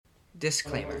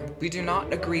Disclaimer. We do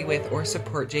not agree with or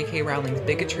support J.K. Rowling's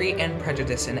bigotry and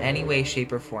prejudice in any way,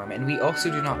 shape, or form, and we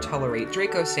also do not tolerate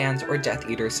Draco Stans or Death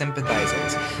Eater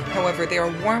sympathizers. However, they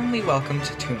are warmly welcome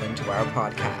to tune into our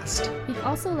podcast. We'd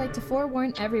also like to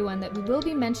forewarn everyone that we will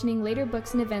be mentioning later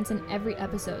books and events in every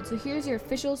episode, so here's your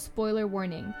official spoiler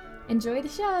warning. Enjoy the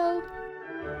show!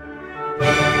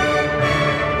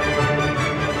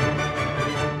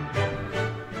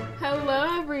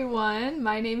 Hello everyone,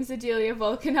 my name's Adelia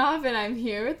Volkanov and I'm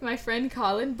here with my friend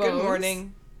Colin Bones. Good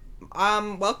morning.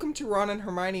 Welcome to Ron and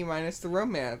Hermione minus the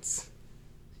romance.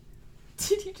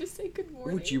 Did you just say good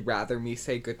morning? Would you rather me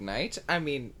say good night? I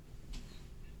mean...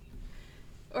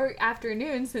 Or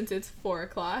afternoon, since it's 4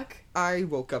 o'clock. I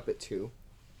woke up at 2.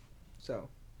 So.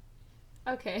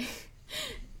 Okay.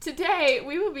 Today,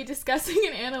 we will be discussing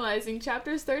and analyzing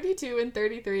chapters 32 and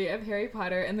 33 of Harry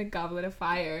Potter and the Goblet of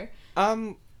Fire.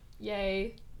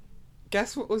 Yay.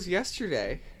 Guess what was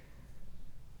yesterday?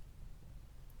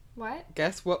 What?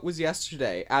 Guess what was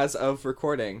yesterday, as of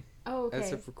recording. Oh, okay.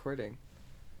 As of recording.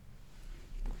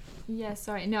 Yeah,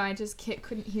 sorry. No, I just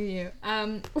couldn't hear you.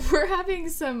 We're having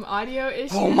some audio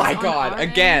issues. Oh my on god, our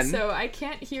again! End, so I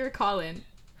can't hear Colin.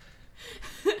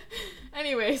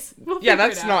 Anyways, we'll yeah, figure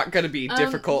that's it out. not going to be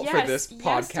difficult for Yes, this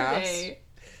podcast.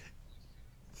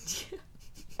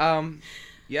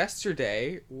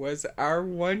 Yesterday was our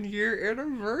 1-year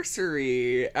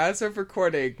anniversary as of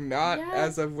recording, not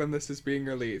as of when this is being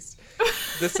released.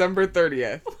 December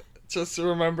 30th. Just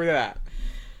remember that.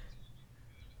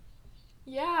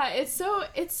 Yeah, it's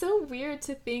so weird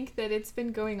to think that it's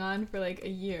been going on for like a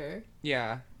year.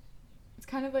 Yeah. It's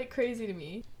kind of like crazy to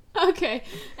me. Okay.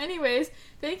 Anyways,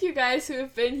 thank you guys who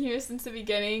have been here since the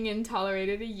beginning and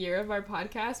tolerated a year of our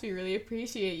podcast. We really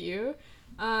appreciate you.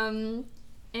 And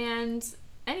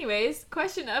anyways,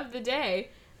 question of the day.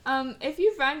 If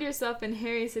you found yourself in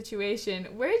Harry's situation,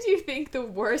 where do you think the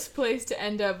worst place to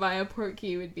end up via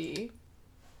Portkey would be?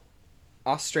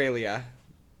 Australia.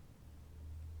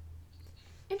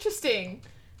 Interesting.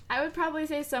 I would probably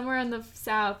say somewhere in the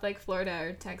south, like Florida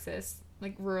or Texas.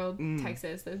 Like rural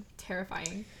Texas. They're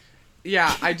terrifying.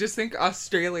 Yeah, I just think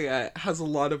Australia has a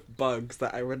lot of bugs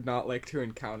that I would not like to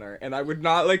encounter. And I would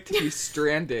not like to be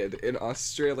stranded in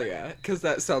Australia, because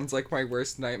that sounds like my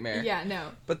worst nightmare. Yeah, no.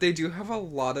 But they do have a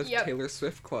lot of Taylor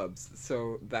Swift clubs,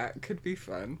 so that could be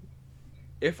fun.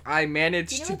 If I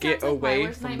managed to get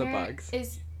away from the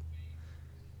bugs.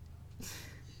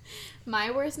 My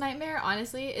worst nightmare,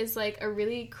 honestly, is like a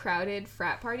really crowded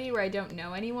frat party where I don't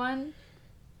know anyone.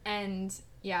 And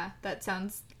yeah, that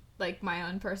sounds like my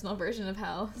own personal version of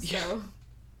hell. So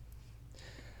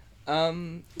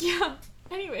yeah.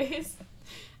 Anyways.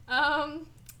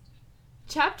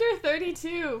 Chapter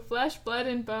 32, Flesh, Blood,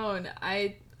 and Bone.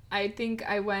 I think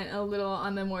I went a little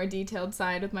on the more detailed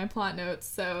side with my plot notes,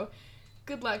 so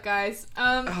good luck, guys.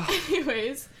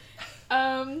 Anyways.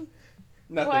 Nothing.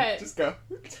 What? Just go.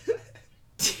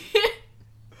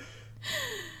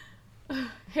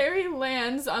 Harry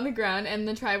lands on the ground and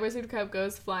the Triwizard Cup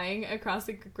goes flying across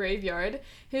the graveyard.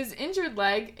 His injured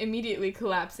leg immediately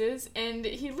collapses, and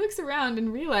he looks around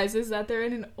and realizes that they're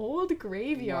in an old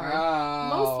graveyard.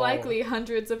 Wow. Most likely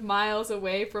hundreds of miles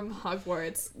away from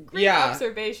Hogwarts. Great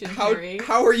observation, Harry.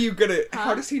 How are you gonna... Huh?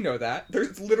 How does he know that?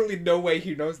 There's literally no way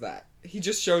he knows that. He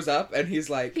just shows up and he's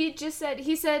like... He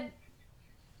said...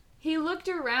 He looked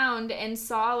around and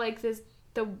saw, like,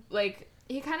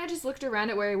 he kind of just looked around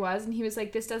at where he was, and he was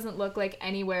like, this doesn't look like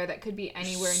anywhere that could be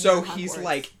anywhere near So Hogwarts. he's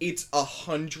like, it's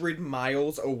 100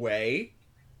 miles away?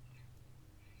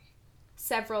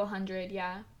 Several hundred,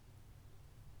 yeah.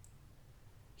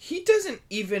 He doesn't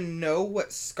even know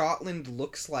what Scotland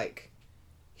looks like.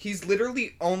 He's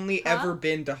literally only ever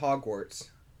been to Hogwarts.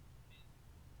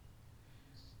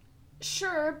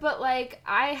 Sure, but, like,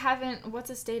 what's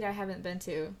a state I haven't been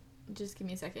to? Just give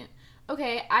me a second.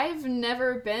 Okay, I've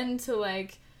never been to,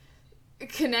 like,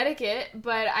 Connecticut,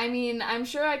 but, I mean, I'm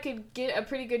sure I could get a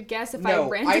pretty good guess if I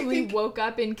randomly woke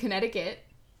up in Connecticut.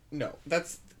 No,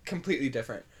 that's completely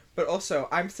different. But also,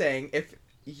 I'm saying, if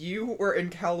you were in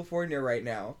California right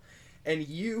now, and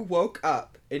you woke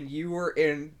up, and you were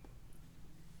in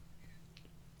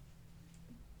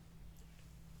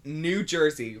New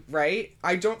Jersey, right?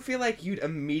 I don't feel like you'd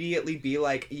immediately be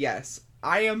like, yes,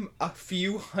 I am a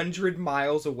few hundred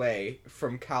miles away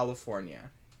from California.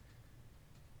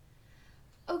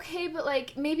 Okay, but,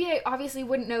 like, maybe I obviously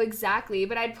wouldn't know exactly,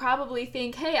 but I'd probably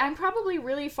think, hey, I'm probably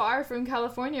really far from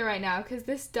California right now, because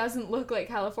this doesn't look like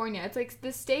California. It's like,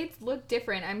 the states look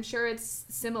different. I'm sure it's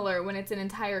similar when it's an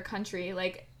entire country.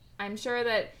 Like, I'm sure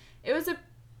that it was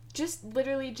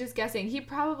literally just guessing. He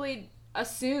probably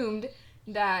assumed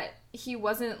that he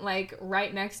wasn't, like,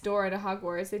 right next door to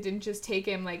Hogwarts. It didn't just take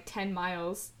him, like, 10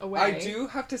 miles away. I do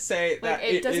have to say that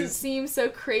it doesn't seem so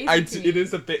crazy to me. It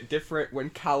is a bit different when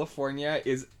California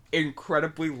is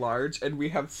incredibly large and we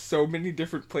have so many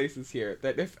different places here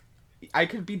that if I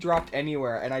could be dropped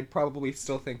anywhere and I'd probably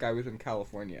still think I was in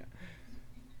California.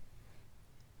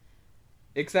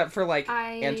 Except for, like,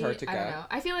 Antarctica.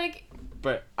 I don't know.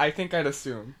 But I think I'd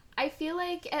assume. I feel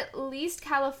like at least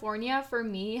California, for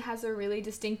me, has a really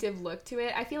distinctive look to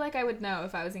it. I feel like I would know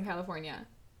if I was in California.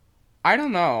 I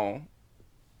don't know.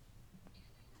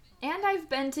 And I've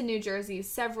been to New Jersey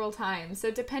several times, so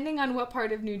depending on what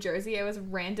part of New Jersey I was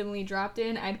randomly dropped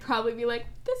in, I'd probably be like,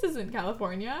 this isn't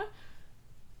California.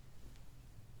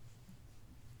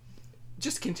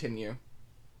 Just continue.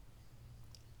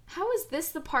 How is this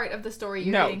the part of the story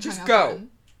you're getting just hung go. up on?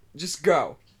 Just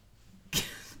go.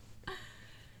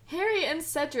 Harry and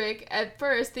Cedric at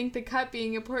first think the cut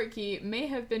being a portkey may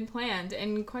have been planned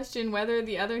and question whether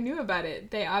the other knew about it.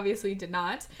 They obviously did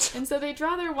not, and so they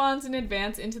draw their wands in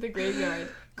advance into the graveyard.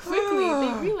 Quickly,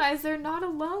 they realize they're not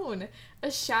alone.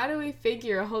 A shadowy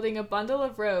figure holding a bundle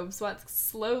of robes walks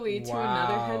slowly to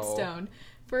another headstone.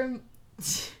 For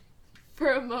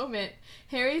a moment,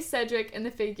 Harry, Cedric, and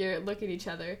the figure look at each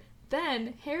other.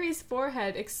 Then, Harry's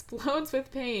forehead explodes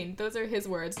with pain. Those are his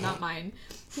words, not mine.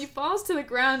 He falls to the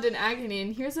ground in agony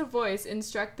and hears a voice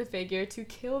instruct the figure to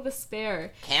kill the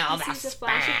spare. Kill he sees a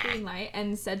flash of green light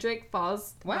and Cedric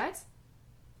falls... What?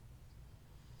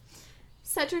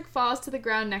 Cedric falls to the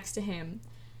ground next to him.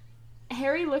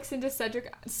 Harry looks into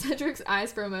Cedric's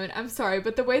eyes for a moment. I'm sorry,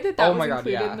 but the way that was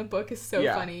included in the book is so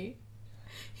funny.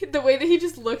 The way that he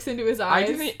just looks into his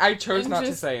eyes. I chose not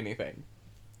to say anything.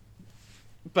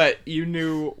 But you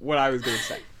knew what I was going to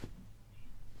say.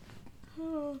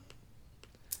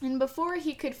 And before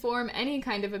he could form any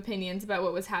kind of opinions about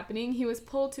what was happening, he was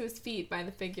pulled to his feet by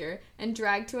the figure and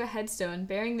dragged to a headstone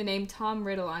bearing the name Tom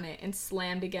Riddle on it and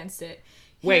slammed against it.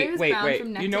 Wait.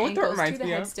 You know what that reminds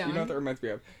me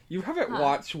of? You haven't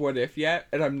watched What If yet,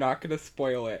 and I'm not going to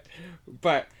spoil it.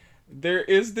 But there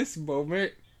is this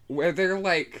moment where they're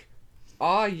like,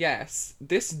 ah, yes,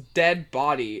 this dead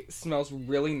body smells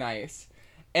really nice.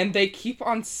 And they keep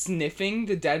on sniffing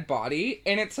the dead body,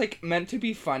 and it's, like, meant to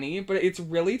be funny, but it's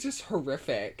really just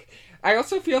horrific. I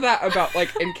also feel that about,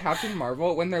 like, in Captain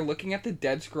Marvel, when they're looking at the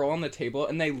dead scroll on the table,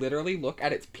 and they literally look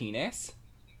at its penis.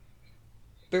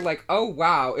 They're like, oh,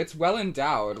 wow, it's well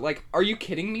endowed. Like, are you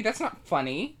kidding me? That's not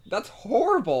funny. That's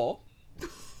horrible.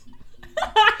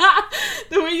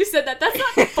 The way you said that's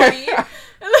not funny.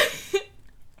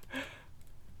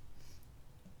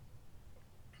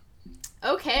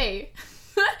 Okay.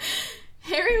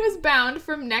 Harry was bound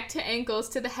from neck to ankles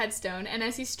to the headstone, and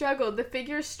as he struggled, the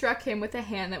figure struck him with a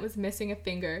hand that was missing a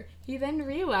finger. He then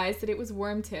realized that it was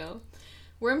Wormtail.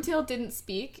 Wormtail didn't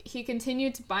speak. He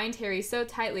continued to bind Harry so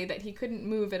tightly that he couldn't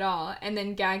move at all, and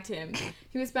then gagged him.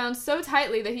 He was bound so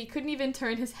tightly that he couldn't even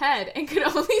turn his head, and could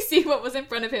only see what was in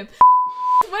front of him.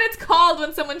 That's what it's called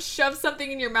when someone shoves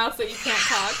something in your mouth so you can't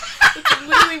talk. That's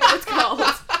literally what it's called.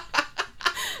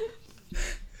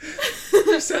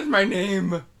 You said my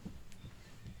name.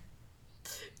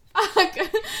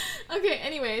 Okay,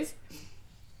 anyways.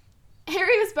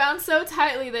 Harry was bound so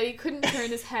tightly that he couldn't turn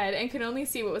his head and could only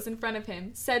see what was in front of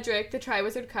him. Cedric, the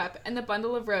Triwizard Cup, and the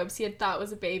bundle of robes he had thought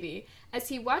was a baby. As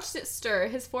he watched it stir,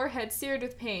 his forehead seared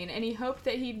with pain, and he hoped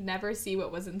that he'd never see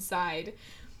what was inside.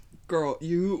 Girl,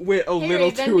 you went a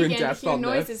little too in depth on this. Harry then began to hear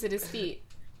noises at his feet.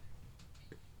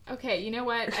 Okay, you know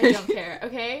what? I don't care,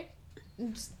 okay?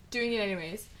 I'm just doing it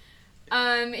anyways.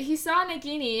 He saw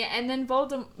Nagini, and then Wormtail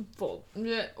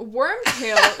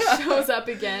shows up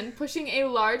again, pushing a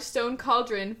large stone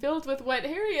cauldron filled with what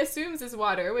Harry assumes is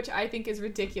water, which I think is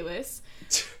ridiculous.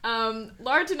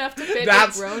 Large enough to fit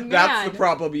a grown man. That's the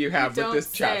problem you have with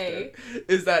this chapter.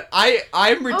 Is that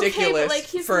I'm ridiculous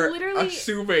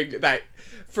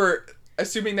for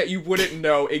assuming that you wouldn't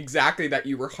know exactly that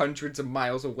you were hundreds of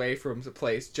miles away from the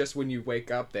place just when you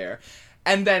wake up there.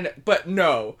 And then, but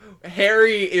no,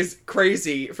 Harry is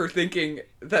crazy for thinking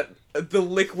that the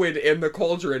liquid in the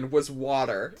cauldron was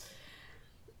water.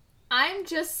 I'm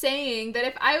just saying that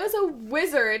if I was a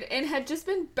wizard and had just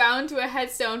been bound to a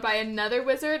headstone by another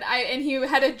wizard, and he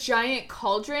had a giant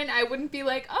cauldron, I wouldn't be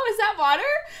like, oh, is that water?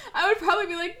 I would probably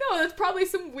be like, no, that's probably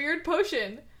some weird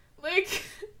potion. Like,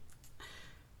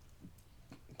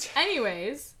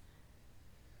 anyways.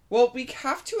 Well, we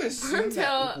have to assume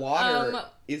that water Wormtail,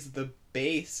 is the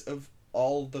base of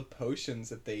all the potions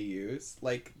that they use.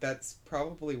 Like, that's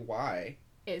probably why.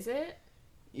 Is it?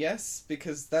 Yes,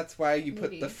 because that's why you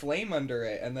put the flame under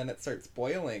it, and then it starts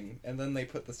boiling, and then they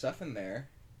put the stuff in there.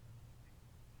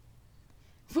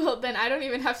 Well, then I don't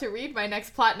even have to read my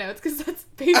next plot notes, because that's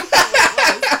basically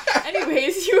what it was.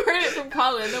 Anyways, you heard it from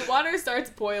Colin. The water starts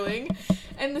boiling,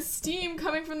 and the steam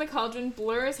coming from the cauldron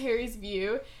blurs Harry's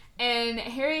view, and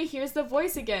Harry hears the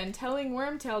voice again, telling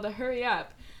Wormtail to hurry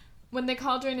up. When the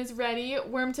cauldron is ready,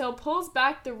 Wormtail pulls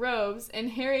back the robes, and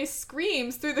Harry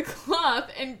screams through the cloth,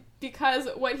 and because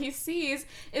what he sees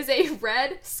is a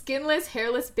red, skinless,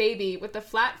 hairless baby with a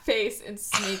flat face and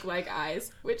snake-like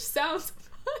eyes, which sounds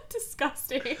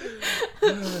disgusting.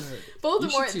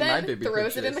 Voldemort then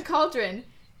throws it in the cauldron.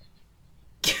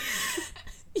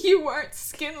 You weren't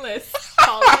skinless,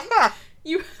 Colin.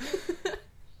 You...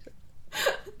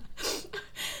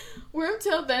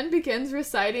 Wormtail then begins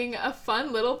reciting a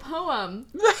fun little poem.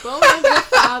 Bone of the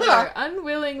father,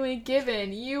 unwillingly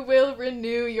given, you will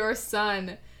renew your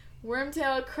son.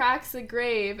 Wormtail cracks a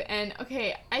grave, and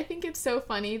okay, I think it's so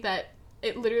funny that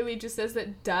it literally just says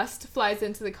that dust flies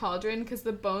into the cauldron because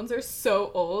the bones are so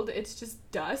old, it's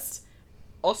just dust.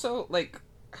 Also, like,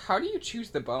 how do you choose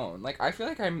the bone? Like, I feel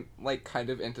like I'm, like, kind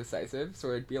of indecisive,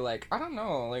 so I'd be like, I don't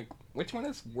know, like, which one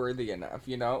is worthy enough,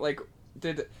 you know? Like,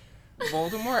 did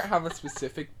Voldemort have a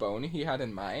specific bone he had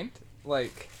in mind?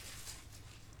 Like...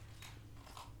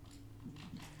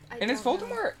 And is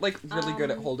Voldemort, like, really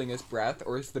good at holding his breath,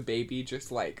 or is the baby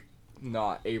just, like,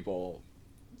 not able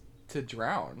to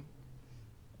drown?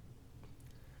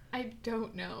 I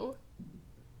don't know.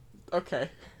 Okay.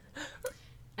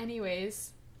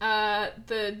 Anyways,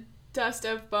 the dust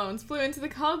of bones flew into the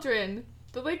cauldron.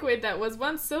 The liquid that was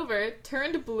once silver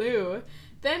turned blue.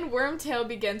 Then Wormtail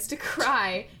begins to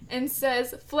cry and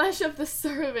says, "Flesh of the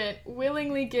servant,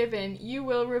 willingly given, you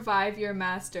will revive your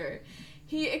master."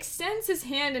 He extends his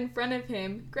hand in front of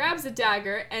him, grabs a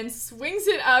dagger, and swings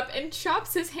it up and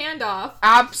chops his hand off.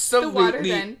 Absolutely the water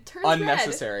then turns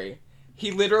unnecessary. Red.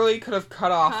 He literally could have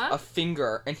cut off a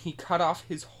finger, and he cut off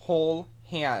his whole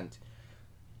hand.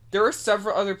 There are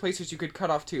several other places you could cut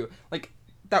off too. Like,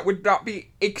 that would not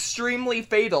be extremely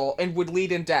fatal and would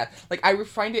lead in death. Like, I would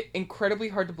find it incredibly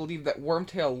hard to believe that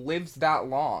Wormtail lives that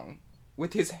long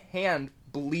with his hand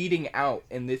bleeding out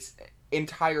in this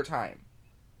entire time.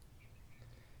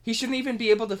 He shouldn't even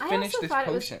be able to finish this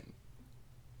potion.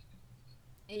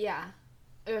 Yeah.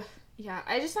 Ugh. Yeah.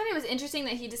 I just found it was interesting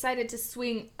that he decided to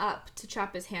swing up to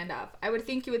chop his hand off. I would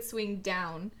think you would swing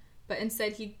down, but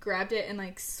instead he grabbed it and,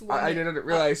 like, swung I didn't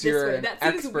realize you're an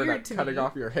expert at cutting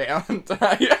off your hand.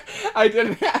 I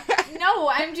didn't. No,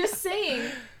 I'm just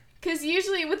saying. Because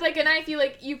usually with, like, a knife,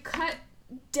 you cut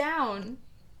down,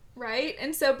 right?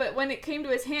 And so, but when it came to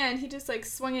his hand, he just, like,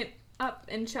 swung it up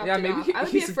and chopped it off. I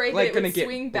would be afraid that it would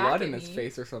swing back at me. Blood in his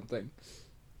face or something.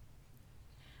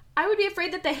 I would be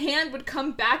afraid that the hand would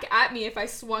come back at me if I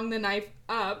swung the knife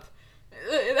up.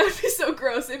 That would be so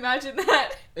gross. Imagine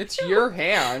that. It's your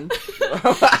hand.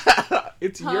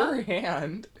 It's your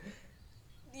hand.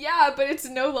 Yeah, but it's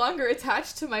no longer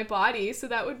attached to my body, so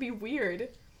that would be weird.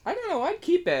 I don't know. I'd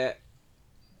keep it.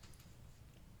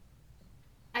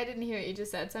 I didn't hear what you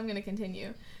just said, so I'm going to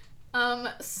continue.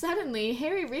 Suddenly,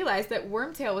 Harry realized that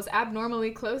Wormtail was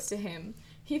abnormally close to him.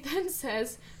 He then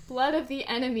says, "Blood of the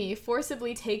enemy,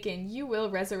 forcibly taken, you will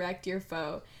resurrect your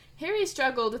foe." Harry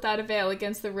struggled without avail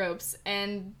against the ropes,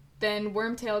 and then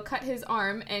Wormtail cut his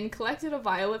arm and collected a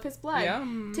vial of his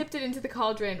blood, tipped it into the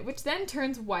cauldron, which then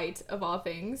turns white, of all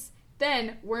things.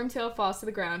 Then, Wormtail falls to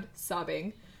the ground,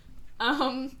 sobbing.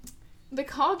 The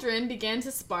cauldron began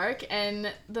to spark,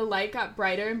 and the light got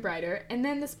brighter and brighter, and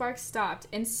then the sparks stopped,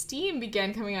 and steam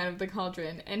began coming out of the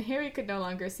cauldron, and Harry could no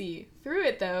longer see. Through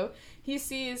it, though, he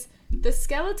sees the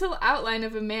skeletal outline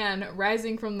of a man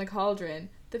rising from the cauldron.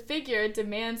 The figure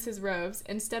demands his robes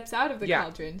and steps out of the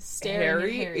cauldron, staring at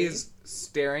Harry. Harry is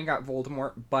staring at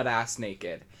Voldemort butt-ass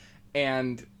naked,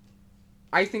 and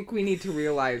I think we need to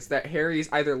realize that Harry's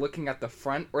either looking at the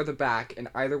front or the back, and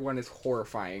either one is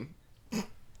horrifying.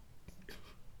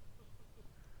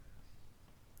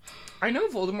 I know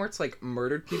Voldemort's, like,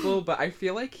 murdered people, but I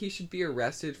feel like he should be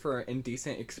arrested for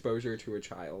indecent exposure to a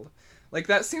child. Like,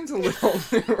 that seems a little...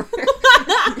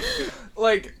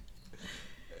 like...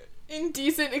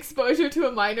 Indecent exposure to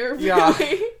a minor? Really? Yeah.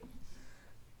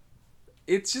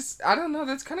 It's just, I don't know,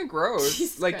 that's kind of gross.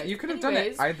 Jesus like, Christ. You could have done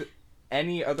it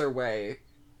any other way.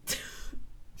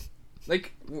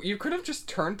 Like, you could have just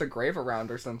turned the grave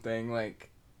around or something, like...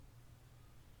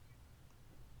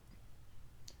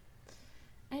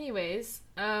 Anyways,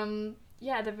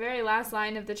 yeah, the very last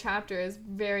line of the chapter is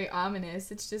very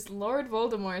ominous. It's just, Lord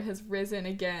Voldemort has risen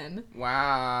again.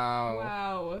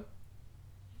 Wow.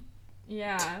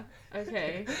 Yeah,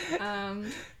 okay.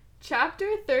 Chapter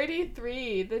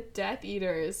 33, The Death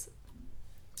Eaters.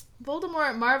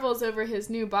 Voldemort marvels over his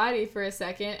new body for a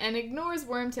second and ignores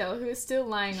Wormtail, who is still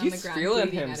lying on the ground. He's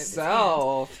feeling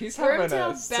himself. He's having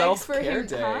a self-care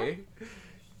day.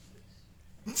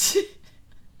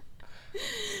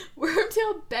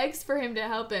 Wormtail begs for him to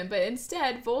help him, but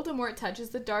instead, Voldemort touches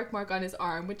the dark mark on his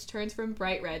arm, which turns from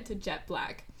bright red to jet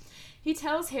black. He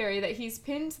tells Harry that he's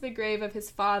pinned to the grave of his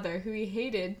father, who he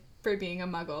hated for being a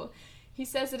Muggle. He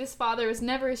says that his father was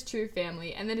never his true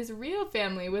family, and that his real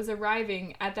family was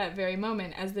arriving at that very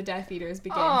moment as the Death Eaters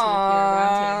began to appear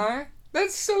around him.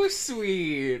 That's so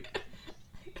sweet.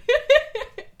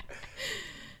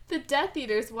 The Death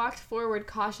Eaters walked forward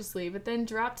cautiously, but then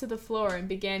dropped to the floor and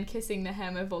began kissing the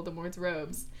hem of Voldemort's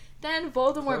robes. Then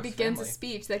Voldemort begins a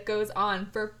speech that goes on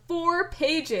for 4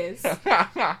 pages,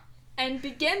 and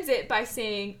begins it by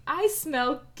saying, "I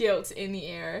smell guilt in the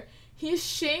air." He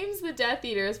shames the Death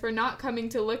Eaters for not coming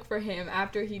to look for him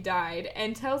after he died,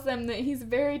 and tells them that he's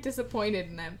very disappointed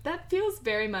in them. That feels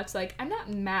very much like, I'm not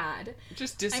mad.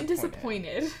 Just disappointed. I'm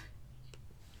disappointed.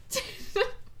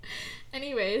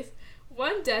 Anyways,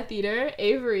 one Death Eater,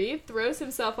 Avery, throws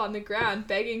himself on the ground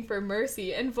begging for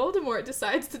mercy, and Voldemort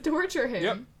decides to torture him.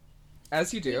 Yep.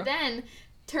 As you do. He then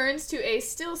turns to a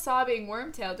still sobbing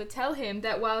Wormtail to tell him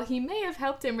that while he may have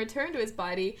helped him return to his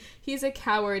body, he's a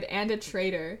coward and a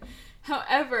traitor.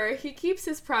 However, he keeps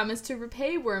his promise to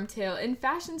repay Wormtail and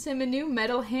fashions him a new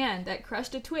metal hand that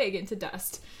crushed a twig into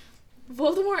dust.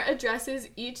 Voldemort addresses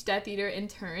each Death Eater in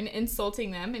turn,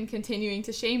 insulting them and continuing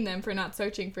to shame them for not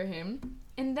searching for him.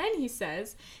 And then he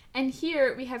says, "And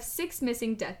here we have 6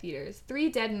 missing Death Eaters, 3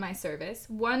 dead in my service,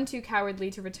 1 too cowardly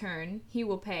to return, he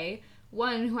will pay,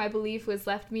 1 who I believe was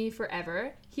left me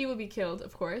forever, he will be killed,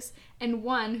 of course, and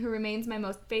 1 who remains my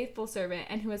most faithful servant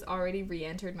and who has already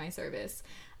re-entered my service."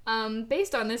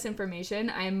 Based on this information,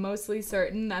 I am mostly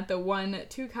certain that the 1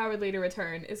 too cowardly to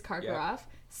return is Karkaroff. Yep.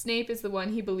 Snape is the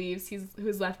one he believes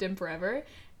who's left him forever,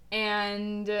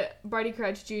 and Barty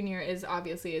Crouch Jr. is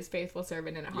obviously his faithful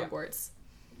servant in Hogwarts.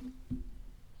 Yep.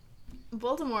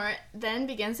 Voldemort then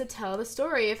begins to tell the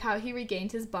story of how he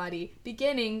regained his body,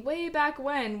 beginning way back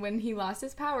when he lost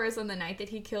his powers on the night that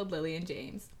he killed Lily and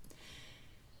James.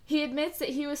 He admits that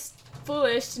he was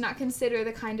foolish to not consider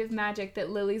the kind of magic that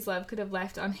Lily's love could have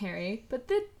left on Harry, but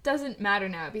that doesn't matter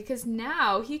now, because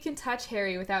now he can touch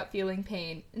Harry without feeling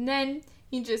pain. And then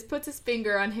he just puts his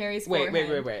finger on Harry's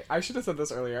forehead. Wait. I should have said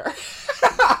this earlier.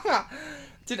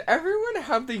 Did everyone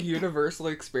have the universal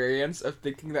experience of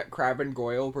thinking that Crabbe and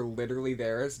Goyle were literally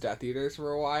there as Death Eaters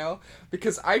for a while?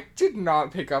 Because I did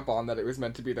not pick up on that it was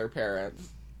meant to be their parents.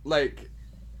 Like...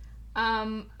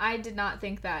 I did not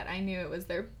think that. I knew it was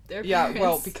their parents. Yeah,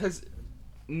 well, because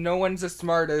no one's as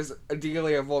smart as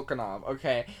Adelia Volkanov,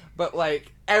 okay? But,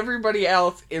 like, everybody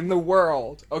else in the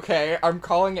world, okay? I'm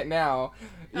calling it now.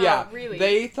 Yeah, really?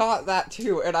 They thought that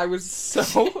too, and I was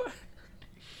so...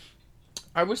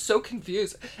 I was so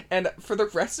confused. And for the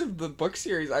rest of the book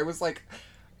series, I was like,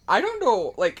 I don't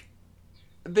know, like,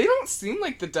 they don't seem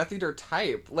like the Death Eater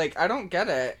type. Like, I don't get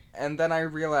it. And then I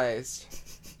realized...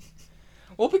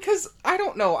 Well, because, I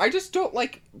don't know, I just don't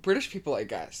like British people, I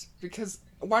guess. Because,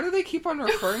 why do they keep on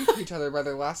referring to each other by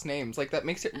their last names? Like, that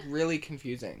makes it really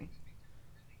confusing.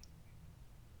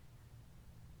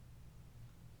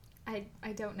 I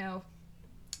don't know.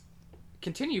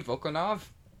 Continue, Volkanov.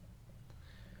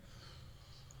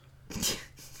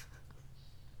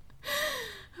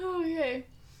 Okay.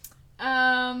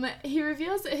 He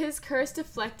reveals that his curse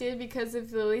deflected because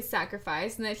of Lily's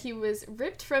sacrifice, and that he was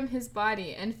ripped from his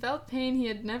body and felt pain he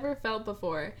had never felt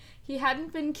before. He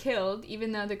hadn't been killed,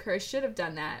 even though the curse should have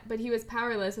done that, but he was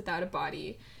powerless without a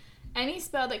body. Any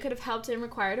spell that could have helped him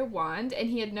required a wand, and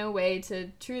he had no way to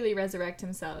truly resurrect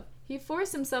himself. He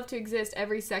forced himself to exist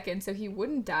every second so he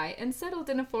wouldn't die, and settled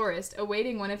in a forest,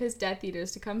 awaiting one of his Death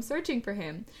Eaters to come searching for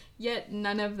him. Yet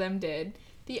none of them did.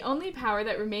 The only power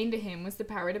that remained to him was the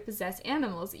power to possess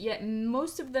animals, yet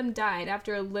most of them died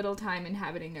after a little time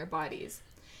inhabiting their bodies.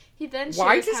 He then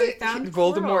shares how he found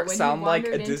Voldemort sound like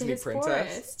a Disney princess?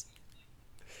 Forest.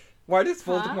 Why does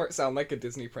Voldemort sound like a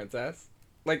Disney princess?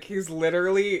 Like, he's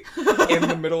literally in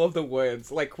the middle of the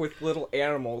woods, like, with little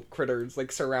animal critters,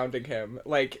 like, surrounding him.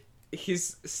 Like,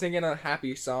 he's singing a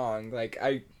happy song. Like,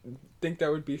 I think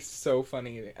that would be so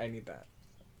funny. I need that.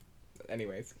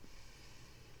 Anyways.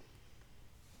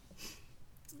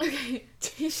 Okay,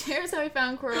 he shares how he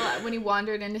found Quirrell when he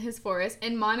wandered into his forest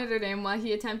and monitored him while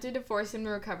he attempted to force him to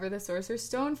recover the Sorcerer's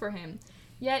Stone for him.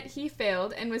 Yet he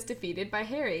failed and was defeated by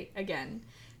Harry again.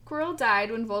 Quirrell died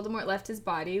when Voldemort left his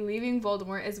body, leaving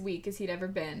Voldemort as weak as he'd ever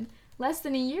been. Less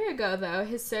than a year ago, though,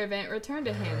 his servant returned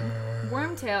to him.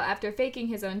 Wormtail, after faking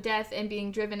his own death and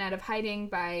being driven out of hiding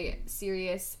by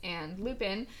Sirius and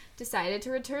Lupin, decided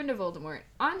to return to Voldemort.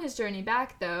 On his journey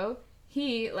back, though,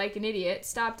 he, like an idiot,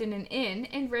 stopped in an inn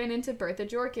and ran into Bertha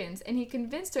Jorkins, and he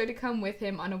convinced her to come with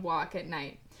him on a walk at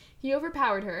night. He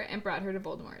overpowered her and brought her to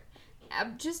Voldemort.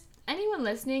 Just anyone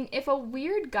listening, if a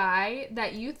weird guy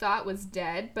that you thought was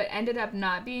dead but ended up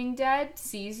not being dead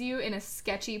sees you in a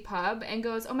sketchy pub and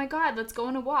goes, "Oh my god, let's go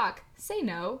on a walk," say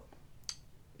no.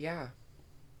 Yeah.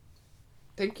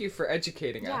 Thank you for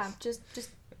educating us. Just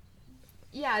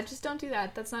don't do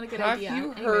that. That's not a good idea. Have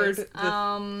you heard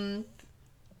the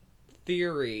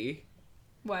theory?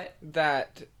 What?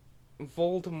 That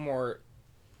Voldemort,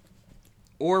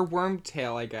 or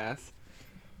Wormtail, I guess,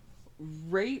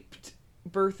 raped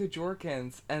Bertha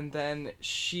Jorkins, and then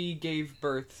she gave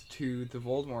birth to the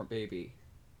Voldemort baby.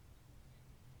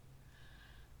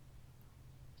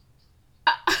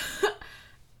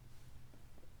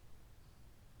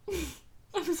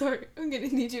 I'm sorry. I'm gonna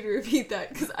need you to repeat that,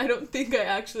 because I don't think I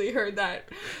actually heard that.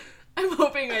 I'm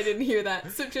hoping I didn't hear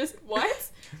that. So just, what?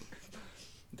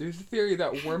 There's a theory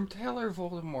that Wormtail or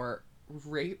Voldemort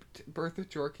raped Bertha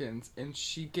Jorkins, and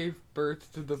she gave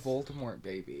birth to the Voldemort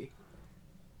baby.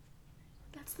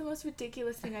 That's the most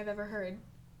ridiculous thing I've ever heard.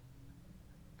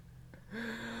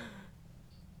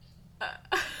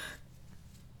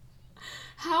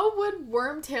 How would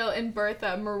Wormtail and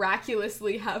Bertha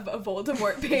miraculously have a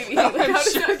Voldemort baby? Like, I'm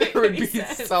sure there would be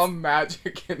some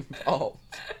magic involved.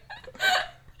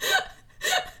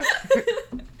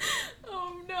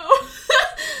 Oh no.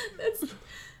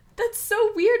 That's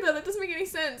so weird though. That doesn't make any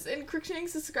sense. And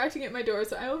Crookshanks is scratching at my door,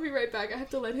 so I will be right back. I have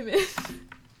to let him in.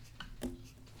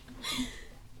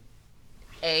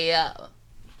 Ayo.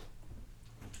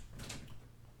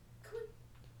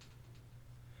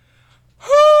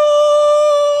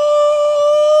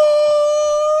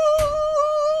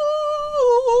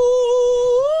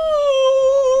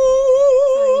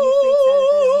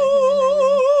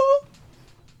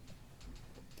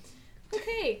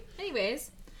 Okay,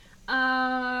 anyways.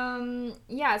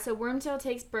 Yeah, so Wormtail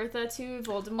takes Bertha to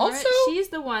Voldemort. Also, she's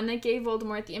the one that gave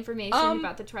Voldemort the information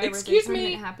about the Triwizard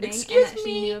Tournament happening, and that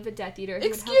she knew of a Death Eater who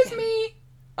would help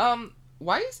him.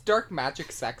 Why is dark magic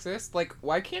sexist? Like,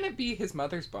 why can't it be his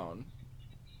mother's bone?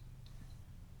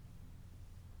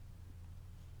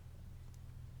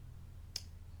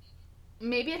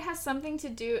 Maybe it has something to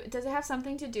do... Does it have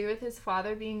something to do with his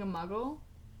father being a muggle?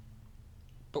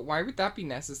 But why would that be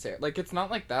necessary? Like, it's not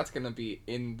like that's gonna be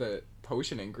in the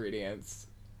potion ingredients.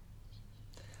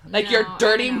 Like, no, your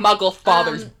dirty muggle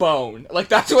father's bone. Like,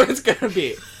 that's what it's gonna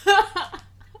be.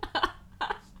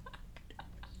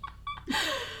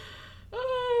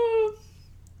 Oh,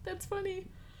 that's funny.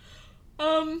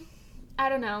 I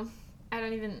don't know. I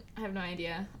have no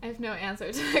idea. I have no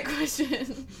answer to that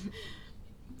question.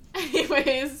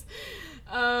 Anyways,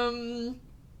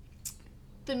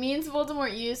 the means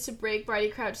Voldemort used to break Barty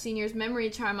Crouch Sr.'s memory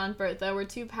charm on Bertha were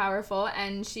too powerful,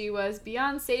 and she was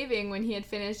beyond saving when he had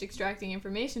finished extracting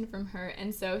information from her,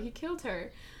 and so he killed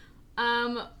her.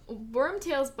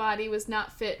 Wormtail's body was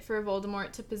not fit for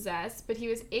Voldemort to possess, but he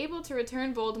was able to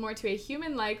return Voldemort to a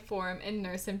human-like form and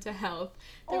nurse him to health.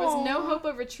 There was no hope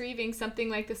of retrieving something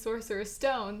like the Sorcerer's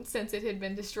Stone, since it had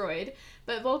been destroyed,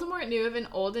 but Voldemort knew of an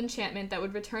old enchantment that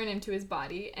would return him to his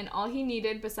body, and all he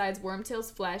needed besides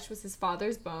Wormtail's flesh was his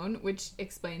father's bone, which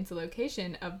explains the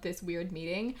location of this weird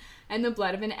meeting, and the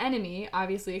blood of an enemy,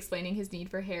 obviously explaining his need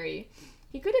for Harry.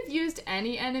 He could have used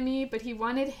any enemy, but he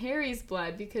wanted Harry's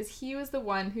blood because he was the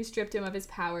one who stripped him of his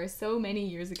power so many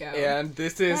years ago. And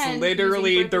this is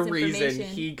literally the reason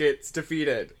he gets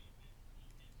defeated.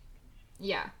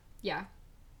 Yeah.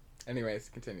 Anyways,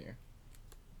 continue.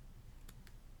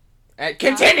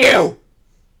 Continue!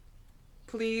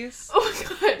 Please. Oh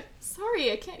my god.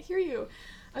 Sorry, I can't hear you.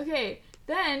 Okay.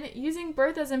 Then, using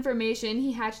Bertha's information,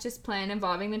 he hatched his plan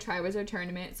involving the Triwizard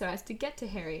Tournament so as to get to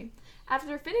Harry.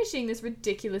 After finishing this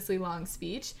ridiculously long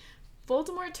speech,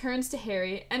 Voldemort turns to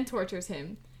Harry and tortures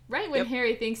him. Right when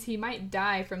Harry thinks he might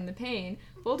die from the pain,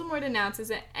 Voldemort announces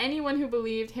that anyone who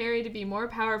believed Harry to be more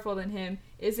powerful than him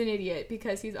is an idiot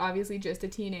because he's obviously just a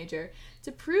teenager.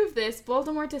 To prove this,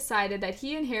 Voldemort decided that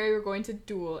he and Harry were going to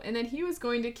duel and that he was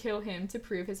going to kill him to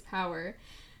prove his power.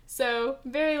 So,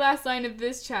 very last line of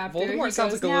this chapter, Voldemort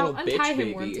sounds like a little bitch untie him,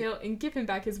 baby. Wormtail, and give him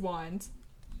back his wand.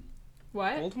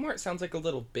 What? Voldemort sounds like a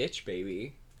little bitch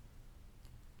baby.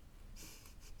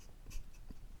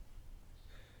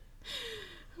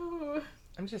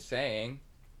 I'm just saying.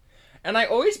 And I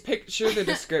always picture the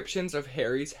descriptions of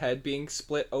Harry's head being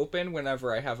split open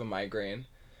whenever I have a migraine.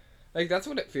 Like, that's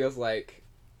what it feels like.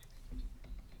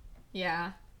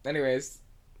 Yeah. Anyways.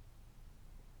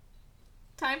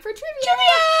 Time for trivia!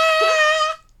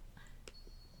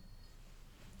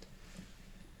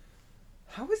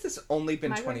 How has this only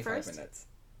been 25 minutes?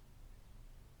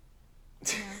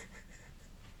 Yeah.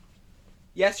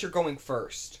 Yes, you're going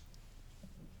first.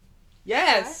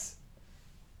 Yes!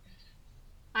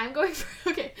 What? I'm going first.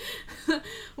 Okay.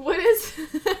 What is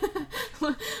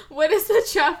the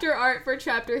chapter art for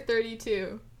chapter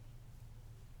 32?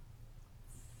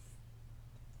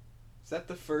 Is that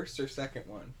the first or second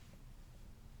one?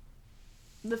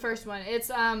 The first one. It's,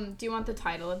 do you want the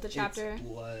title of the chapter? It's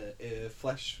blood,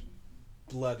 flesh,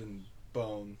 blood, and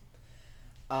bone.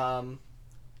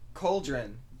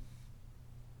 Cauldron.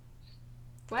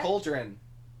 What? Cauldron.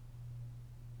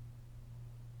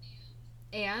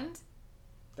 And?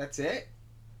 That's it?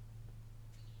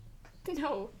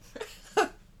 No.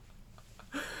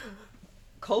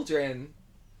 Cauldron.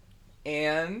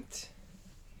 And...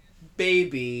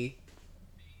 baby.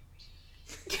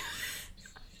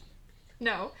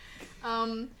 No.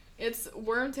 It's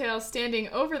Wormtail standing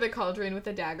over the cauldron with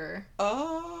a dagger.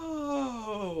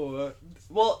 Oh.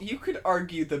 Well, you could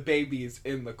argue the baby's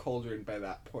in the cauldron by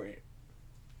that point.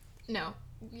 No.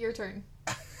 Your turn.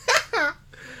 Hi,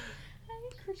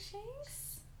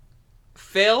 Crookshanks.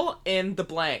 Fill in the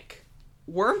blank.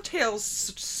 Wormtail's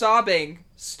sobbing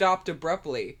stopped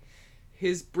abruptly.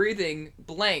 His breathing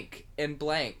blank and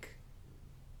blank.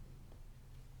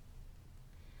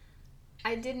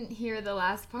 I didn't hear the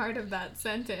last part of that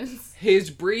sentence.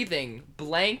 His breathing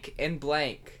blank and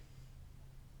blank.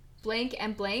 Blank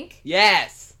and blank?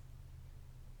 Yes!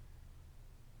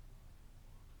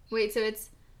 Wait, so it's...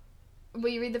 Will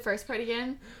you read the first part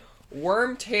again?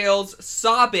 Wormtail's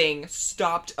sobbing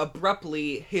stopped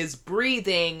abruptly. His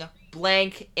breathing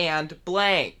blank and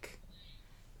blank.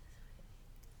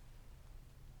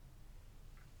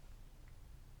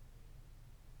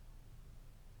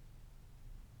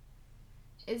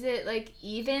 Is it, like,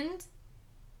 evened?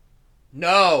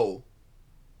 No.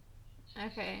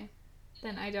 Okay.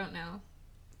 Then I don't know.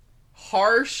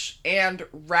 Harsh and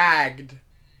ragged.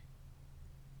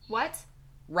 What?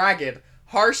 Ragged.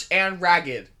 Harsh and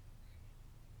ragged.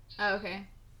 Oh, okay.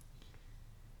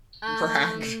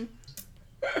 Rag.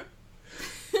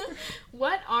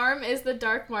 What arm is the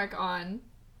dark mark on?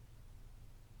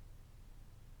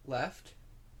 Left.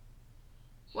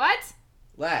 What?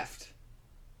 Left.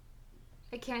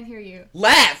 I can't hear you.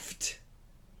 Left!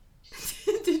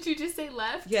 Did you just say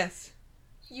left? Yes.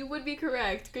 You would be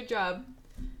correct. Good job.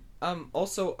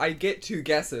 Also, I get 2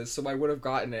 guesses, so I would have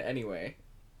gotten it anyway.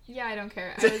 Yeah, I don't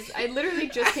care. I literally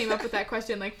just came up with that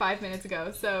question like 5 minutes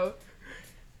ago, so...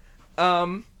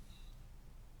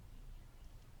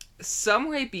 Some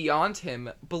way beyond him,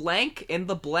 blank in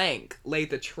the blank, lay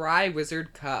the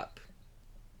Tri-Wizard Cup.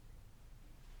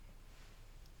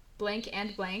 Blank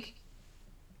and blank?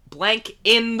 Blank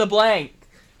in the blank.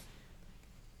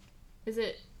 Is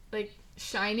it, like,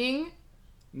 shining?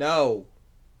 No.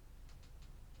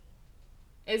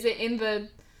 Is it in the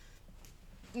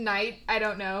night? I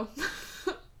don't know.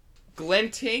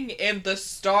 Glinting in the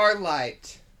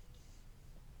starlight.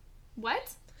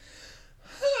 What?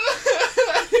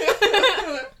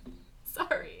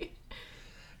 Sorry.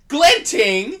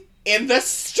 Glinting in the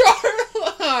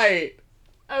starlight.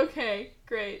 Okay,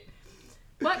 great.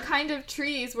 What kind of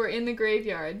trees were in the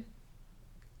graveyard?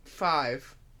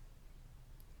 5.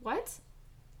 What?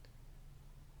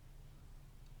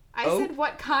 I said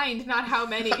what kind, not how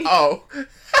many. Oh.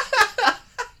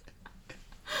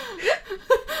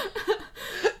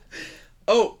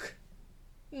 Oak.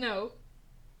 No.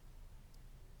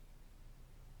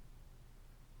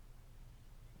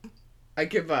 I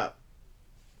give up.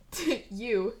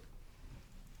 You.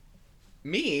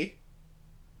 Me?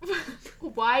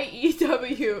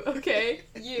 Y-E-W, okay?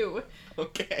 You.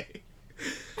 Okay.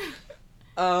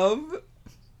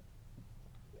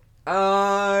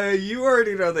 You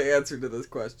already know the answer to this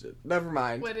question. Never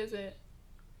mind. What is it?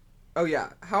 Oh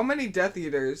yeah. How many Death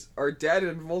Eaters are dead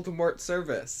in Voldemort's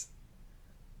service?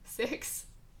 6.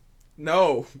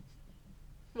 No.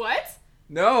 What?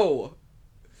 No.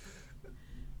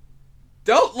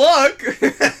 Don't look!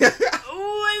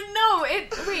 Oh, no,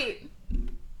 wait.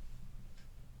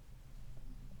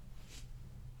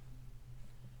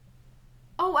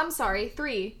 Oh, I'm sorry,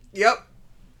 3. Yep.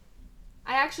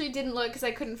 I actually didn't look because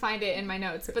I couldn't find it in my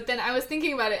notes. But then I was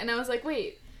thinking about it and I was like,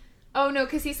 wait. Oh, no,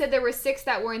 because he said there were 6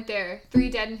 that weren't there.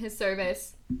 3 dead in his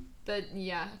service.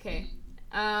 Yeah, okay.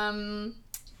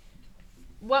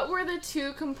 What were the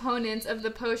 2 components of the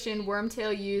potion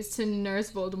Wormtail used to nurse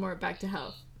Voldemort back to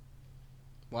health?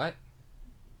 What?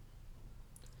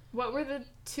 What were the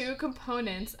 2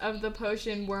 components of the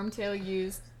potion Wormtail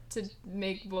used to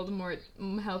make Voldemort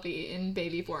healthy in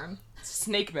baby form?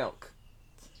 Snake milk.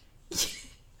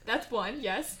 That's one,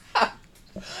 yes.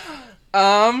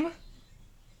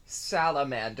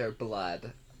 Salamander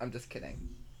blood. I'm just kidding.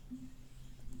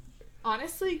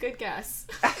 Honestly, good guess.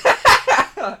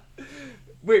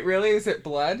 Wait, really? Is it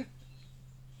blood?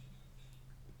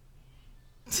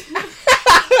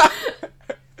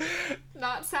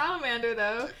 Not salamander,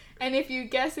 though. And if you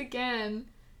guess again,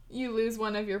 you lose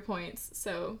one of your points.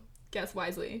 So, guess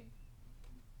wisely.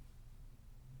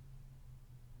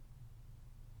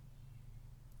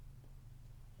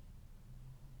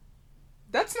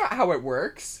 That's not how it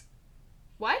works.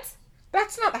 What?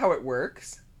 That's not how it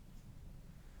works.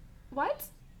 What?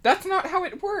 That's not how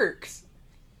it works.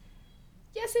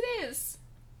 Yes, it is.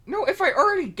 No, if I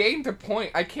already gained a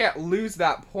point, I can't lose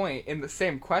that point in the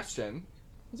same question.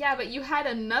 Yeah, but you had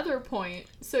another point,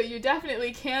 so you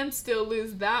definitely can still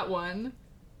lose that one.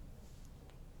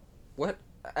 What?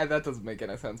 That doesn't make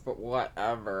any sense, but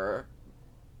whatever.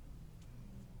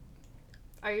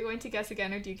 Are you going to guess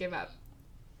again, or do you give up?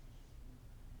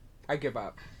 I give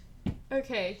up.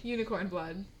 Okay, unicorn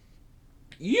blood.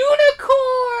 Unicorn!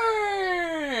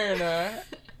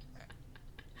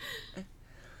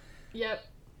 Yep.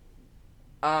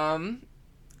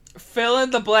 Fill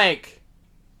in the blank.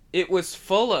 It was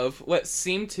full of what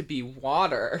seemed to be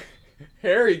water.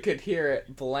 Harry could hear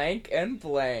it blank and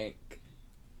blank.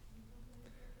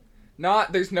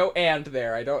 There's no and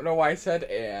there. I don't know why I said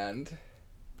and.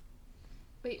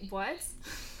 Wait, what?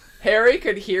 Harry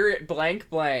could hear it blank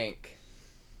blank.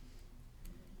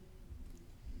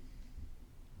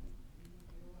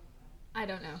 I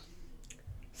don't know.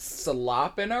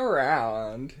 Slopping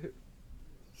around.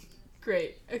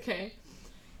 Great. Okay.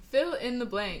 Fill in the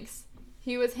blanks.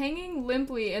 He was hanging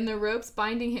limply in the ropes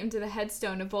binding him to the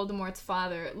headstone of Voldemort's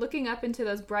father, looking up into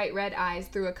those bright red eyes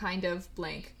through a kind of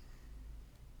blank.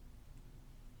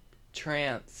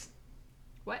 Trance.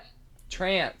 What?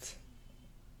 Trance.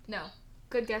 No.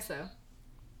 Good guess, though.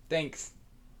 Thanks.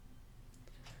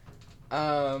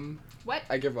 What?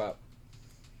 I give up.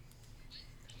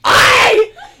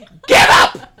 I give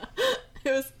up!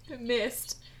 It was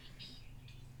missed.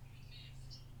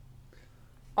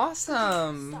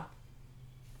 Awesome. Stop.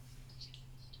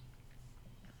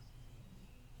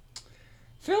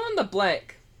 Fill in the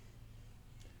blank.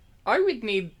 I would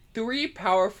need 3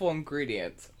 powerful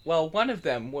ingredients. Well, one of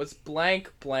them was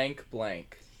blank, blank,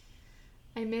 blank.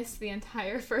 I missed the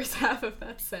entire first half of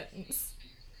that sentence.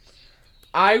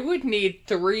 I would need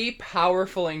 3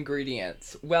 powerful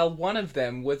ingredients. Well, one of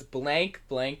them was blank,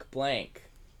 blank, blank.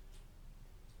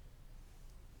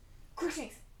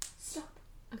 Crookshanks, stop.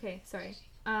 Okay, sorry.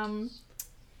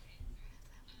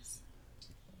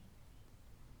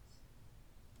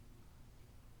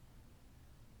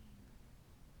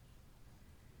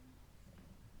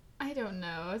 I don't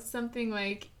know. It's something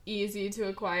like easy to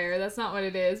acquire. That's not what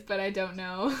it is, but I don't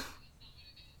know.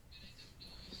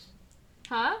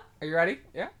 Huh? Are you ready?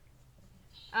 Yeah?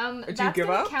 That's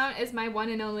gonna count as my one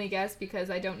and only guess because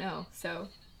I don't know, so.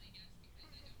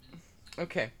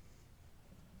 Okay.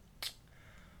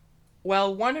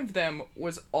 Well, one of them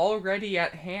was already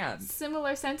at hand.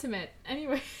 Similar sentiment.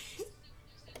 Anyway.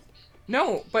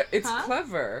 No, but it's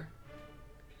clever.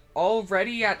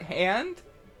 Already at hand?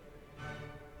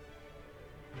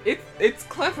 It's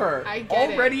clever. I get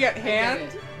already it. at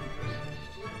hand?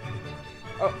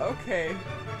 Oh, okay.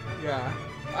 Yeah.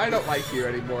 I don't like you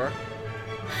anymore.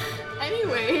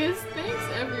 Anyways, thanks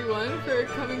everyone for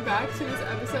coming back to this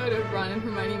episode of Ron and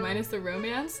Hermione minus the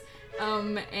romance.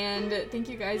 And thank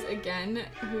you guys again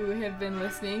who have been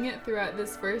listening throughout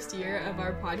this first year of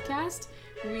our podcast.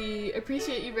 We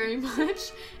appreciate you very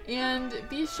much, and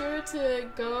be sure to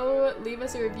go leave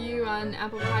us a review on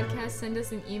Apple Podcasts, send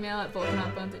us an email at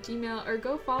volcanoutbones@gmail.com, or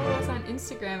go follow us on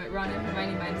Instagram at Ron and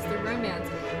Hermione minus the romance.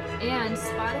 And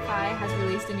Spotify has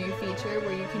released a new feature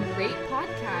where you can rate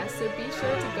podcasts, so be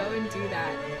sure to go and do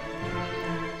that.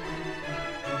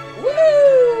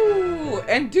 Woo!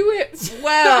 And do it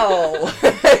well!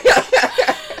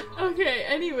 Okay,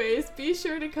 anyways, be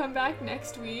sure to come back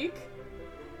next week.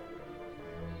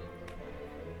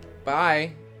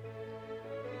 Bye.